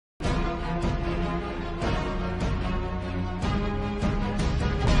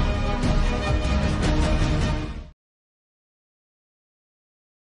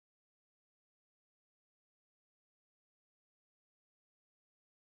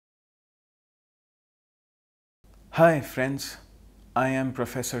Hi friends, I am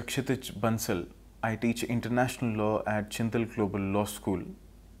Professor Kshitij Bansal. I teach international law at Chindal Global Law School.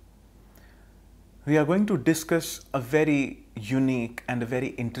 We are going to discuss a very unique and a very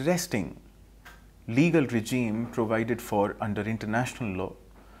interesting legal regime provided for under international law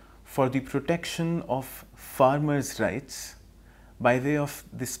for the protection of farmers' rights by way of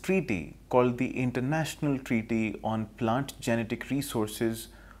this treaty called the International Treaty on Plant Genetic Resources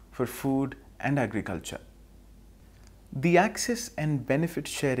for Food and Agriculture. The access and benefit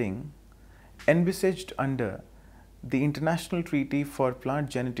sharing envisaged under the International Treaty for Plant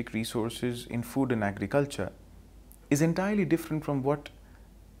Genetic Resources in Food and Agriculture is entirely different from what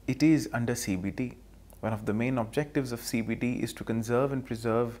it is under CBT. One of the main objectives of CBT is to conserve and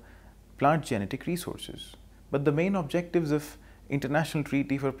preserve plant genetic resources. But the main objectives of International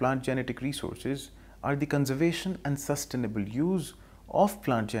Treaty for Plant Genetic Resources are the conservation and sustainable use of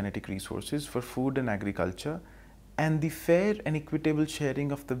plant genetic resources for food and agriculture, and the fair and equitable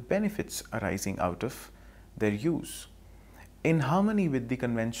sharing of the benefits arising out of their use, in harmony with the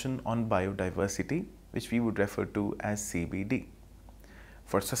Convention on Biodiversity, which we would refer to as CBD,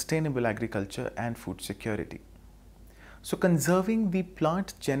 for sustainable agriculture and food security. So, conserving the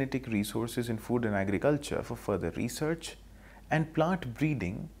plant genetic resources in food and agriculture for further research and plant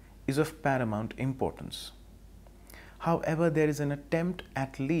breeding is of paramount importance. However, there is an attempt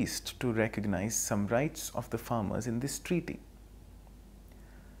at least to recognize some rights of the farmers in this treaty.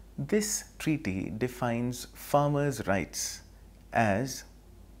 This treaty defines farmers' rights as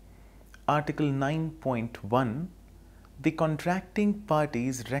Article 9.1. The contracting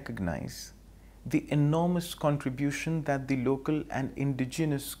parties recognize the enormous contribution that the local and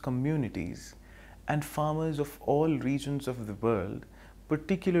indigenous communities and farmers of all regions of the world,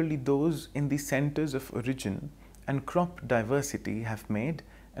 particularly those in the centers of origin and crop diversity, have made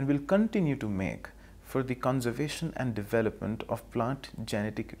and will continue to make for the conservation and development of plant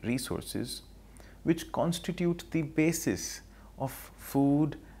genetic resources, which constitute the basis of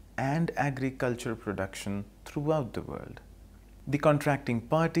food and agriculture production throughout the world. The contracting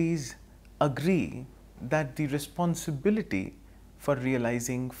parties agree that the responsibility for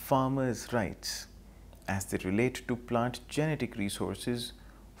realizing farmers' rights as they relate to plant genetic resources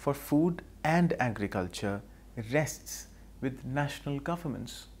for food and agriculture rests with national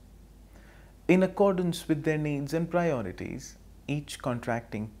governments. In accordance with their needs and priorities, each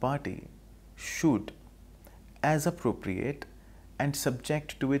contracting party should, as appropriate and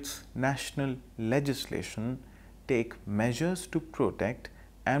subject to its national legislation, take measures to protect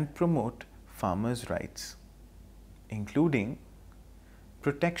and promote farmers' rights, including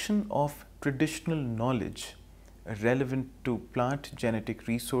protection of traditional knowledge relevant to plant genetic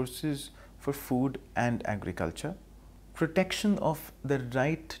resources for food and agriculture, protection of the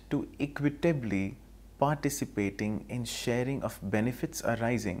right to equitably participating in sharing of benefits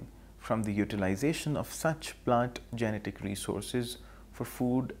arising from the utilization of such plant genetic resources for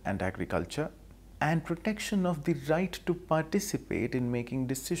food and agriculture, and protection of the right to participate in making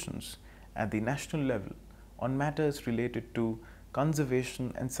decisions at the national level on matters related to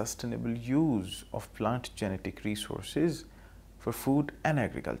conservation and sustainable use of plant genetic resources for food and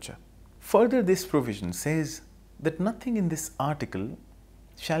agriculture. Further, this provision says that nothing in this article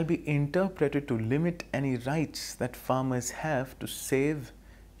shall be interpreted to limit any rights that farmers have to save,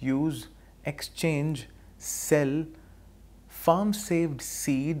 use, exchange, sell farm-saved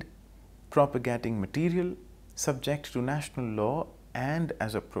seed, propagating material, subject to national law and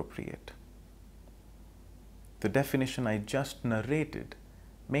as appropriate. The definition I just narrated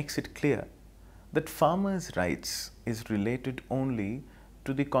makes it clear that farmers' rights is related only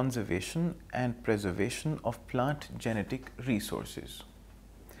to the conservation and preservation of plant genetic resources.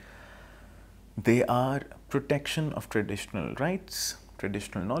 They are protection of traditional rights,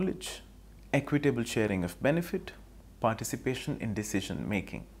 traditional knowledge, equitable sharing of benefit, participation in decision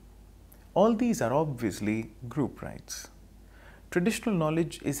making. All these are obviously group rights. Traditional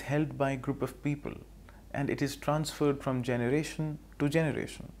knowledge is held by a group of people and it is transferred from generation to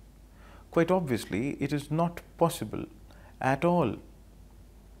generation. Quite obviously, it is not possible at all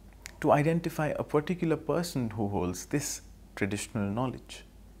to identify a particular person who holds this traditional knowledge.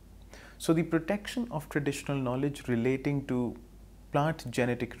 So, the protection of traditional knowledge relating to plant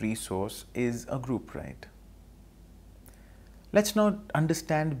genetic resource is a group right. Let's now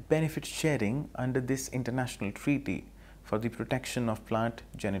understand benefit sharing under this international treaty for the protection of plant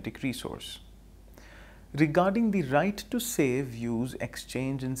genetic resource. Regarding the right to save, use,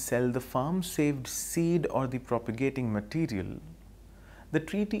 exchange and sell the farm-saved seed or the propagating material, the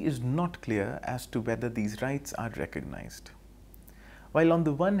treaty is not clear as to whether these rights are recognized. While on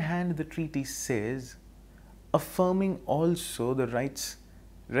the one hand the treaty says affirming also the rights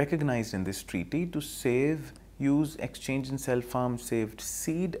recognized in this treaty to save, use, exchange and sell farm-saved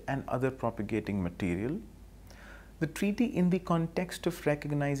seed and other propagating material. The treaty, in the context of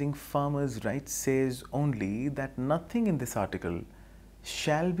recognizing farmers' rights, says only that nothing in this article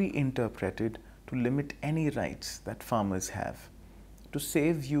shall be interpreted to limit any rights that farmers have to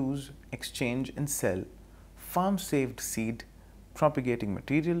save, use, exchange and sell farm-saved seed, propagating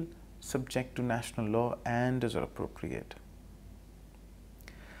material, subject to national law and as appropriate.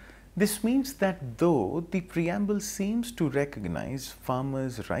 This means that though the preamble seems to recognize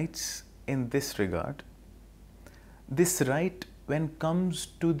farmers' rights in this regard, this right, when comes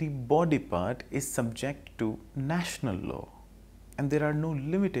to the body part, is subject to national law and there are no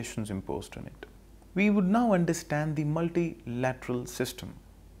limitations imposed on it. We would now understand the multilateral system.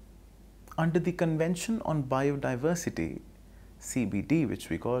 Under the Convention on Biodiversity, CBD, which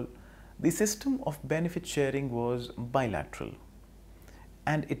we call, the system of benefit sharing was bilateral,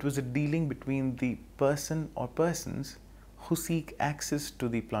 and it was a dealing between the person or persons who seek access to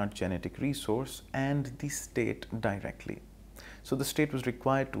the plant genetic resource and the state directly. So the state was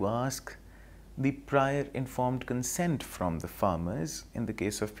required to ask the prior informed consent from the farmers in the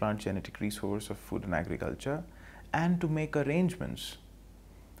case of plant genetic resource of food and agriculture, and to make arrangements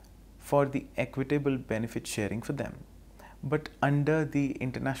for the equitable benefit sharing for them. But under the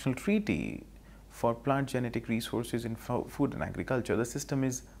international treaty for plant genetic resources in food and agriculture, the system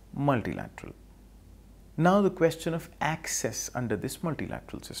is multilateral. Now the question of access under this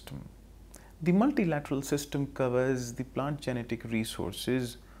multilateral system. The multilateral system covers the plant genetic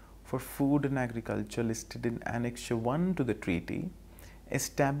resources for food and agriculture listed in Annexure 1 to the treaty,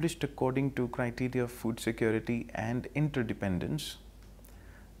 established according to criteria of food security and interdependence.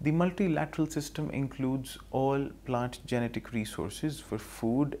 The multilateral system includes all plant genetic resources for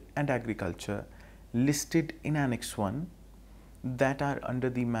food and agriculture listed in Annex 1 that are under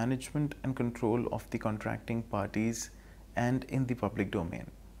the management and control of the contracting parties and in the public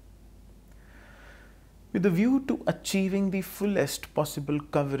domain. With a view to achieving the fullest possible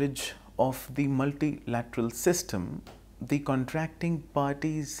coverage of the multilateral system, the contracting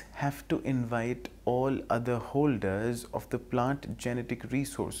parties have to invite all other holders of the plant genetic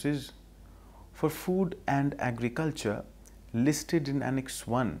resources for food and agriculture listed in Annex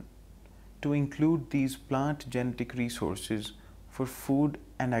 1 to include these plant genetic resources for food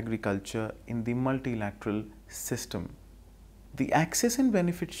and agriculture in the multilateral system. The access and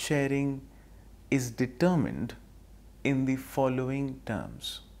benefit sharing is determined in the following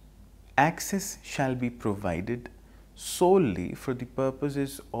terms. Access shall be provided solely for the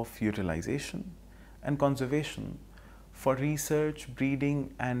purposes of utilization and conservation for research,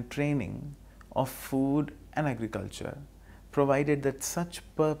 breeding and training of food and agriculture, provided that such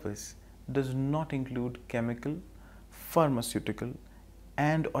purpose does not include chemical, pharmaceutical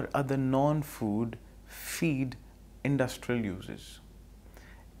and or other non-food feed industrial uses.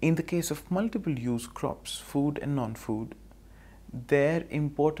 In the case of multiple use crops, food and non-food, their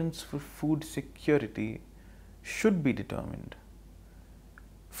importance for food security should be determined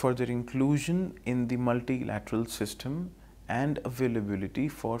for their inclusion in the multilateral system and availability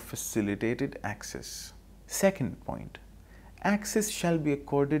for facilitated access. Second point, access shall be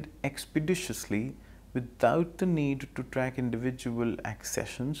accorded expeditiously without the need to track individual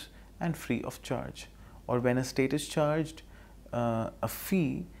accessions and free of charge, or when a state is charged a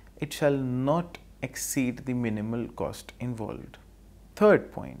fee, it shall not exceed the minimal cost involved.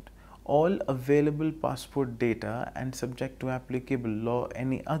 Third point, all available passport data and subject to applicable law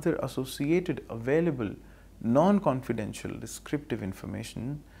any other associated available non-confidential descriptive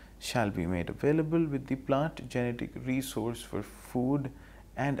information shall be made available with the plant genetic resource for food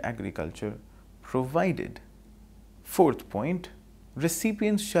and agriculture provided. Fourth point,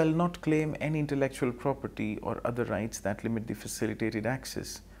 recipients shall not claim any intellectual property or other rights that limit the facilitated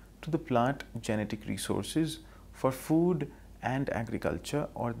access to the plant genetic resources for food and agriculture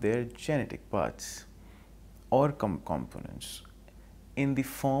or their genetic parts or components in the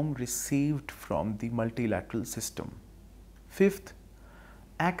form received from the multilateral system. Fifth,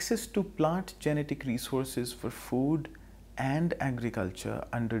 access to plant genetic resources for food and agriculture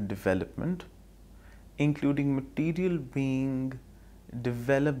under development, including material being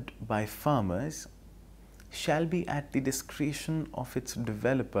developed by farmers, shall be at the discretion of its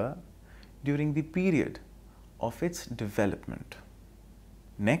developer during the period of its development.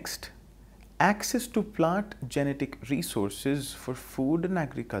 Next, access to plant genetic resources for food and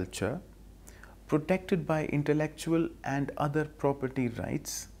agriculture protected by intellectual and other property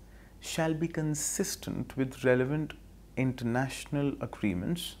rights shall be consistent with relevant international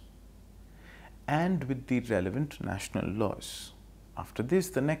agreements and with the relevant national laws. After this,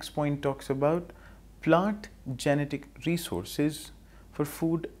 the next point talks about plant genetic resources for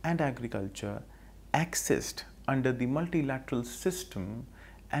food and agriculture accessed under the multilateral system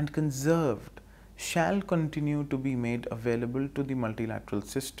and conserved shall continue to be made available to the multilateral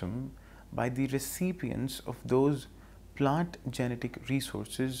system by the recipients of those plant genetic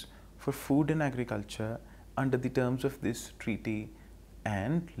resources for food and agriculture under the terms of this treaty.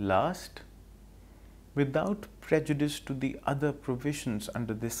 And last, without prejudice to the other provisions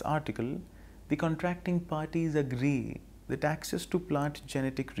under this article, the contracting parties agree that access to plant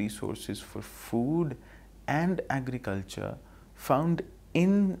genetic resources for food and agriculture found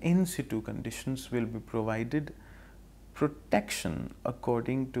in situ conditions will be provided protection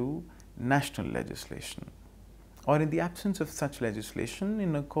according to national legislation, or in the absence of such legislation,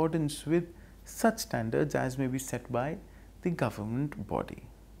 in accordance with such standards as may be set by the government body.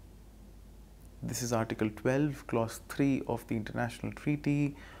 This is Article 12, Clause 3 of the International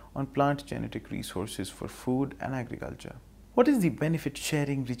Treaty on Plant Genetic Resources for Food and Agriculture. What is the benefit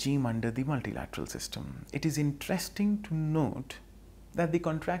sharing regime under the multilateral system? It is interesting to note that the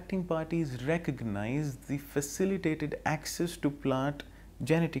contracting parties recognize the facilitated access to plant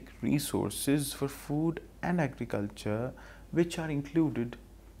genetic resources for food and agriculture, which are included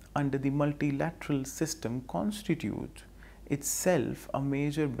under the multilateral system, constitute itself a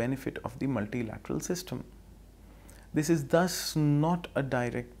major benefit of the multilateral system. This is thus not a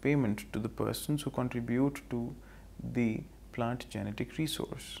direct payment to the persons who contribute to the plant genetic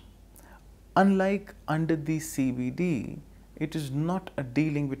resource. Unlike under the CBD, it is not a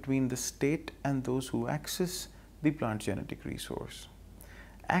dealing between the state and those who access the plant genetic resource.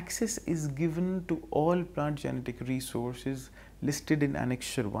 Access is given to all plant genetic resources listed in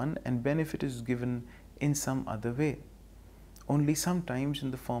Annexure 1, and benefit is given in some other way, only sometimes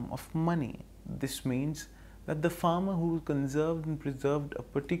in the form of money. This means that the farmer who conserved and preserved a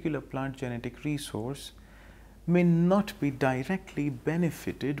particular plant genetic resource may not be directly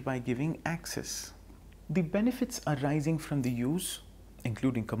benefited by giving access. The benefits arising from the use,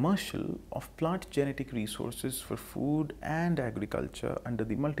 including commercial, of plant genetic resources for food and agriculture under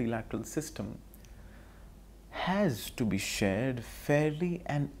the multilateral system has to be shared fairly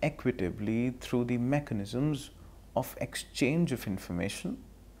and equitably through the mechanisms of exchange of information,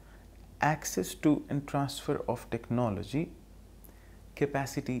 access to and transfer of technology,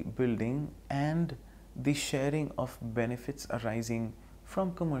 capacity building, and the sharing of benefits arising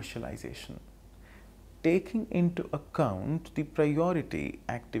from commercialization, taking into account the priority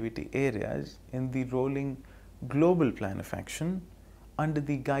activity areas in the rolling global plan of action under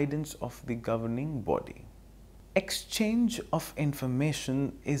the guidance of the governing body. Exchange of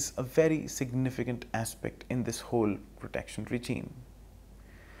information is a very significant aspect in this whole protection regime.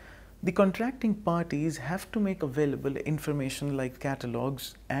 The contracting parties have to make available information like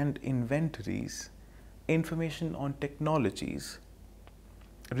catalogs and inventories, information on technologies,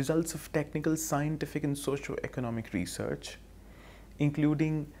 results of technical, scientific and socio-economic research,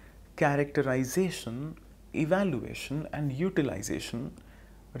 including characterization, evaluation and utilization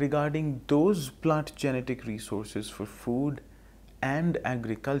regarding those plant genetic resources for food and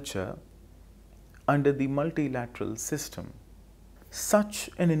agriculture under the multilateral system. Such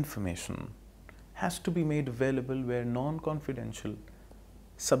an information has to be made available where non-confidential,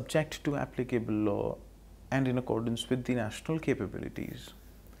 subject to applicable law and in accordance with the national capabilities.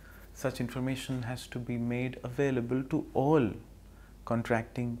 Such information has to be made available to all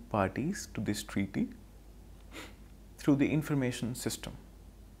contracting parties to this treaty through the information system.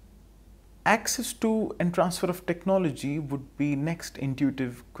 Access to and transfer of technology would be next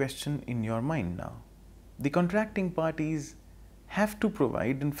intuitive question in your mind now. The contracting parties have to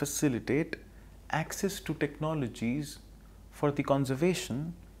provide and facilitate access to technologies for the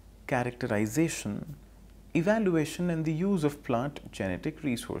conservation, characterization, evaluation and the use of plant genetic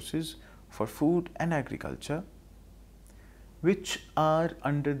resources for food and agriculture, which are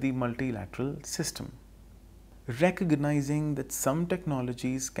under the multilateral system. Recognizing that some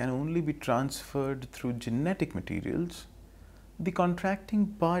technologies can only be transferred through genetic materials, the contracting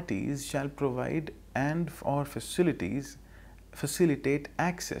parties shall provide and/or facilitate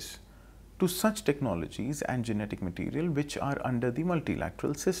access to such technologies and genetic material which are under the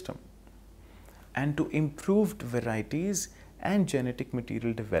multilateral system, and to improved varieties and genetic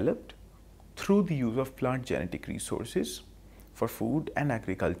material developed through the use of plant genetic resources for food and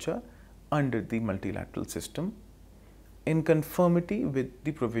agriculture under the multilateral system in conformity with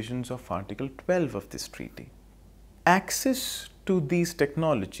the provisions of Article 12 of this treaty. Access to these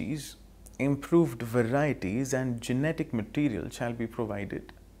technologies, improved varieties and genetic material shall be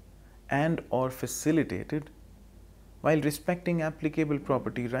provided and or facilitated while respecting applicable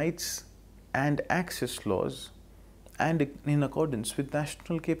property rights and access laws and in accordance with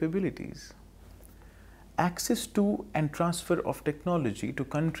national capabilities. Access to and transfer of technology to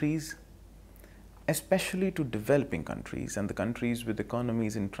countries, especially to developing countries and the countries with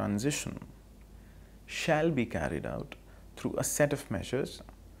economies in transition, shall be carried out through a set of measures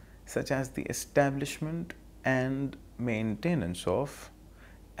such as the establishment and maintenance of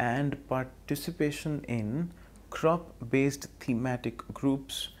and participation in crop-based thematic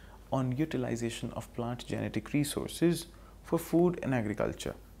groups on utilization of plant genetic resources for food and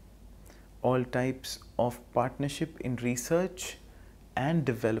agriculture, all types of partnership in research and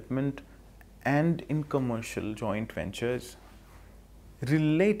development and in commercial joint ventures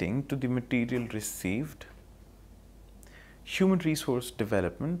relating to the material received, human resource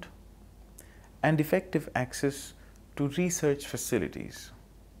development, and effective access to research facilities.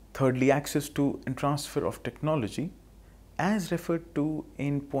 Thirdly, access to and transfer of technology, as referred to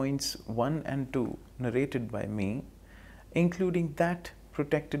in points 1 and 2 narrated by me, including that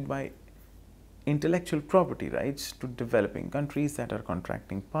protected by intellectual property rights to developing countries that are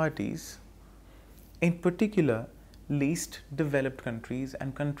contracting parties, in particular least developed countries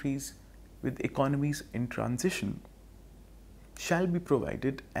and countries with economies in transition, shall be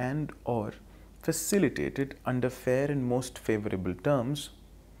provided and or facilitated under fair and most favorable terms,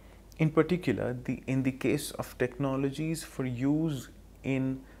 in particular in the case of technologies for use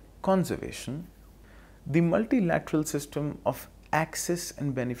in conservation, the multilateral system of access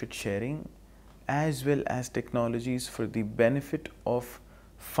and benefit sharing, as well as technologies for the benefit of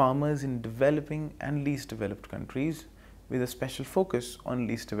farmers in developing and least developed countries, with a special focus on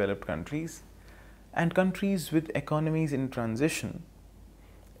least developed countries and countries with economies in transition,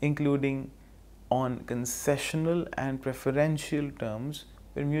 including on concessional and preferential terms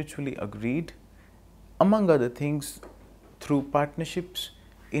were mutually agreed, among other things, through partnerships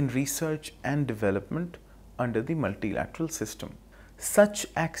in research and development under the multilateral system. Such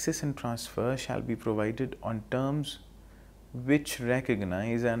access and transfer shall be provided on terms which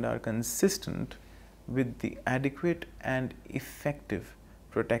recognize and are consistent with the adequate and effective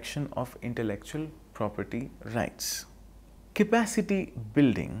protection of intellectual property rights. Capacity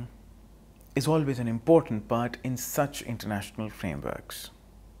building is always an important part in such international frameworks.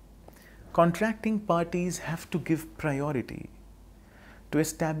 Contracting parties have to give priority to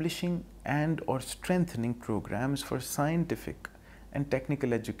establishing and or strengthening programs for scientific and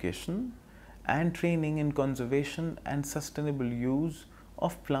technical education and training in conservation and sustainable use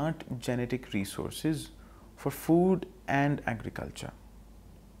of plant genetic resources for food and agriculture.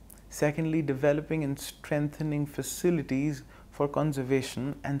 Secondly, developing and strengthening facilities for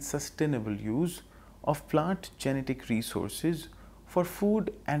conservation and sustainable use of plant genetic resources for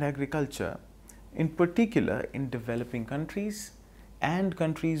food and agriculture, in particular in developing countries and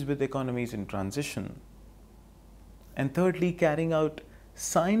countries with economies in transition. And thirdly, carrying out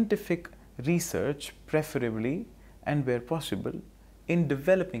scientific research, preferably and where possible, in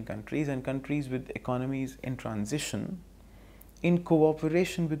developing countries and countries with economies in transition, in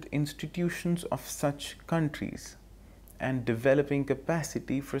cooperation with institutions of such countries, and developing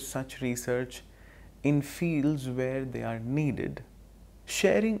capacity for such research in fields where they are needed.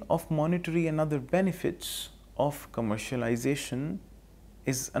 Sharing of monetary and other benefits of commercialization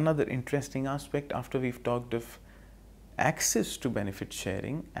is another interesting aspect after we've talked of access to benefit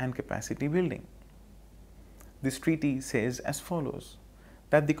sharing and capacity building. This treaty says as follows,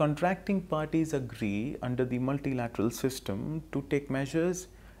 that the contracting parties agree under the multilateral system to take measures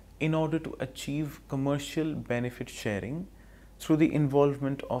in order to achieve commercial benefit sharing through the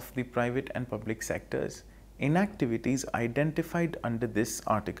involvement of the private and public sectors in activities identified under this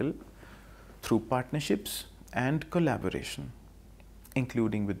article through partnerships and collaboration,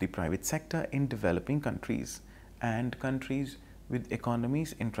 including with the private sector in developing countries and countries with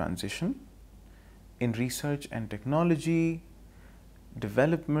economies in transition, in research and technology,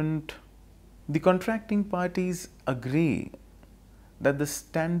 development. The contracting parties agree that the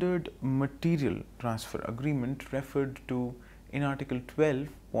standard material transfer agreement referred to in Article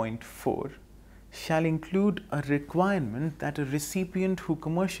 12.4 shall include a requirement that a recipient who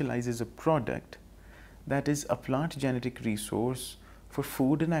commercializes a product, that is a plant genetic resource for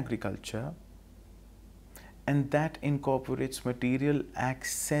food and agriculture, and that incorporates material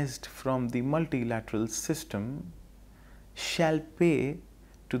accessed from the multilateral system, shall pay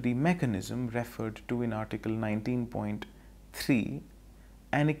to the mechanism referred to in Article 19.3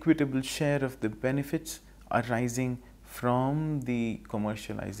 an equitable share of the benefits arising from the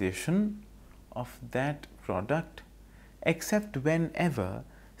commercialization of that product, except whenever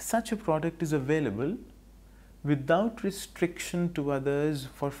such a product is available without restriction to others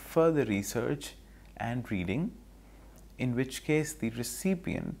for further research and reading, in which case the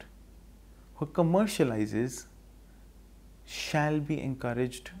recipient who commercializes shall be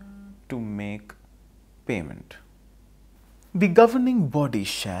encouraged to make payment. The governing body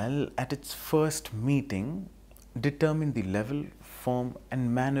shall, at its first meeting, determine the level, form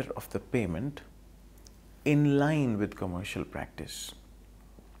and manner of the payment in line with commercial practice.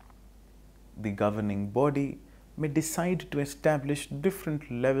 The governing body may decide to establish different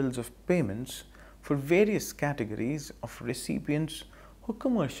levels of payments for various categories of recipients who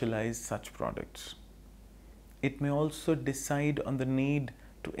commercialize such products. It may also decide on the need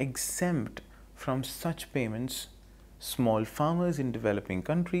to exempt from such payments small farmers in developing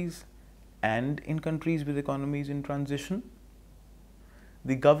countries and in countries with economies in transition.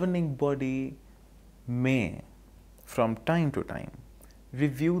 The governing body may, from time to time,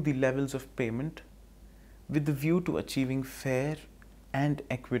 review the levels of payment with the view to achieving fair and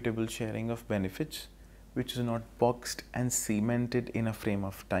equitable sharing of benefits, which is not boxed and cemented in a frame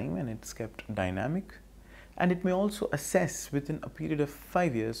of time, and it's kept dynamic. And it may also assess within a period of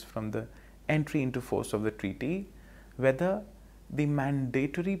 5 years from the entry into force of the treaty whether the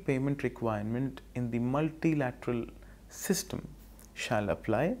mandatory payment requirement in the multilateral system shall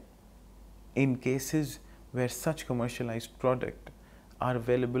apply in cases where such commercialized products are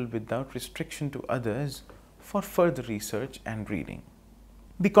available without restriction to others for further research and reading.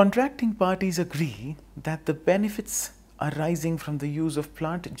 The contracting parties agree that the benefits arising from the use of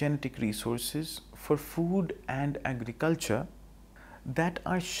plant genetic resources for food and agriculture that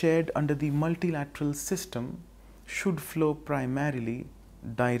are shared under the multilateral system should flow primarily,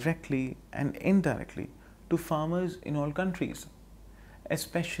 directly and indirectly to farmers in all countries,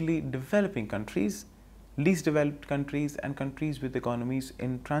 especially developing countries, least developed countries and countries with economies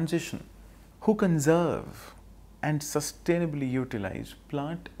in transition, who conserve and sustainably utilize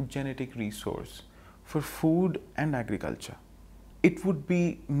plant genetic resource for food and agriculture. It would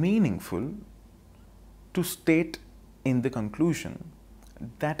be meaningful to state in the conclusion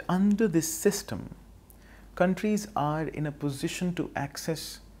that under this system, countries are in a position to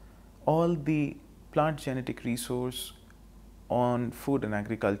access all the plant genetic resource on food and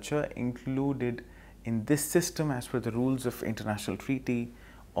agriculture included in this system as per the rules of International Treaty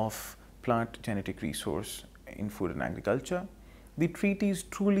of Plant Genetic Resource in Food and Agriculture. The treaty's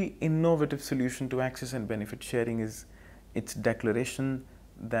truly innovative solution to access and benefit sharing is its declaration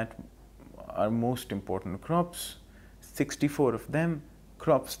that our most important crops, 64 of them,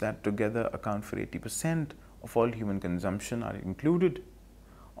 crops that together account for 80% of all human consumption, are included.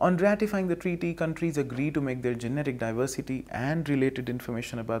 On ratifying the treaty, countries agree to make their genetic diversity and related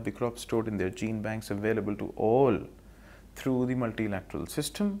information about the crops stored in their gene banks available to all through the multilateral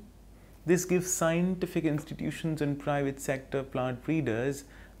system. This gives scientific institutions and private sector plant breeders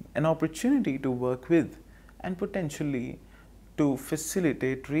an opportunity to work with and potentially to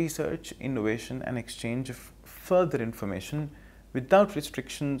facilitate research, innovation and exchange of further information without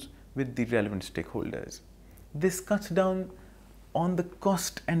restrictions with the relevant stakeholders. This cuts down on the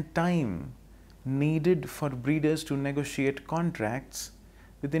cost and time needed for breeders to negotiate contracts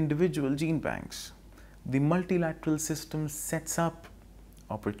with individual gene banks. The multilateral system sets up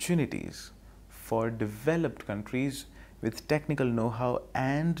opportunities for developed countries with technical know-how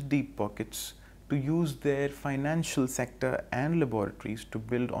and deep pockets to use their financial sector and laboratories to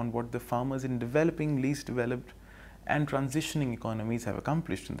build on what the farmers in developing, least developed and transitioning economies have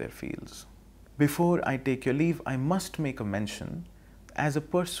accomplished in their fields. Before I take your leave, I must make a mention, as a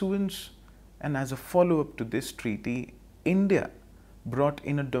pursuance and as a follow-up to this treaty, India brought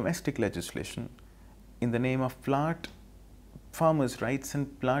in a domestic legislation in the name of Plant Farmers' Rights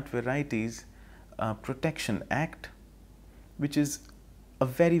and Plant Varieties Protection Act, which is a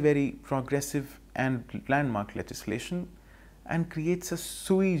very progressive and landmark legislation and creates a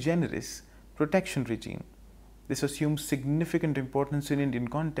sui generis protection regime. This assumes significant importance in Indian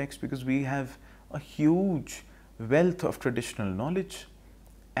context because we have a huge wealth of traditional knowledge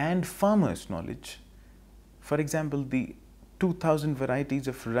and farmers' knowledge. For example, the 2000 varieties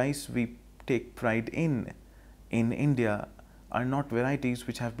of rice we take pride in India are not varieties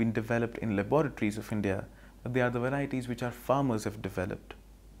which have been developed in laboratories of India, but they are the varieties which our farmers have developed.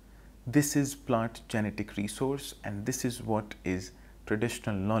 This is plant genetic resource, and this is what is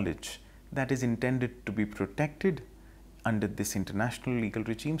traditional knowledge that is intended to be protected under this international legal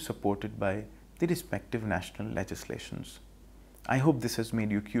regime supported by the respective national legislations. I hope this has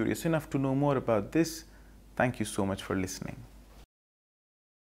made you curious enough to know more about this. Thank you so much for listening.